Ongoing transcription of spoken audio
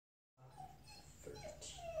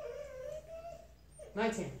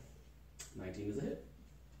19. 19 is a hit.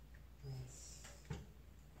 Nice.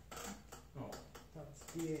 Oh. That's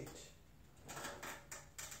D8.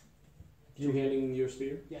 Two-handing your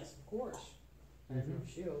spear? Yes, of course. I have no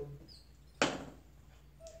shield.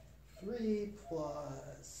 3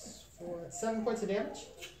 plus 4. 7 points of damage.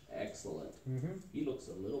 Excellent. Mm-hmm. He looks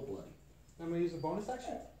a little bloody. I'm going to use a bonus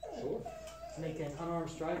action. Sure. Make an unarmed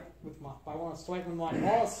strike with my. I want to swipe with my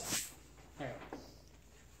paws. There.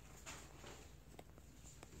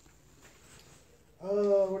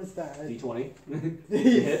 What is that? D20.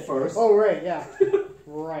 You hit first. Oh, right, yeah.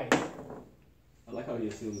 Right. I like how he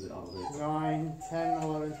assumes it auto hits. 9, 10,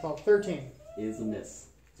 11, 12, 13. Is a miss.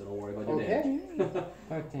 So don't worry about your Okay. damage.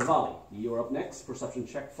 13. Volley, you're up next. Perception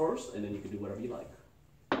check first, and then you can do whatever you like.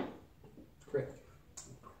 Crit.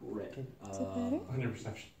 Crit. On your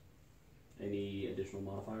perception. Any additional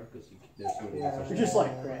modifier? Because there's no Yeah, perception. just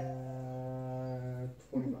like crit.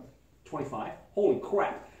 25. 25? Holy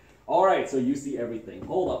crap. Alright, so you see everything.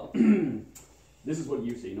 Hold up. This is what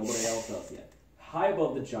you see. Nobody else does yet. High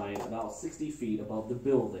above the giant, about 60 feet above the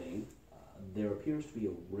building, there appears to be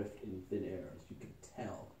a rift in thin air. As you can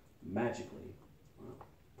tell, magically,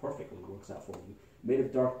 perfectly works out for you. Made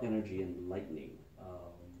of dark energy and lightning.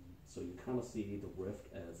 So you kind of see the rift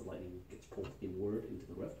as the lightning gets pulled inward into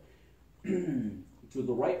the rift. To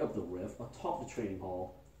the right of the rift, atop the training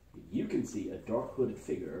hall, you can see a dark hooded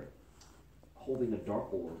figure holding a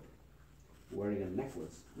dark orb, wearing a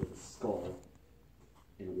necklace with a skull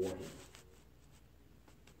and a warhammer.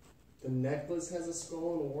 The necklace has a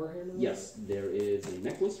skull and a warhammer? Yes, there is a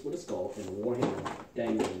necklace with a skull and a warhammer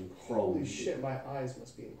dangling from. Holy shit, my eyes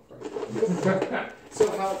must be incredible. So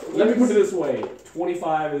how? Let me put it this way: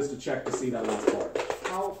 25 is to check to see that last part.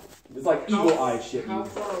 How? It's like eagle eye shit. How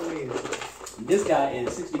far away is it? This guy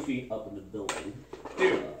is 60 feet up in the building.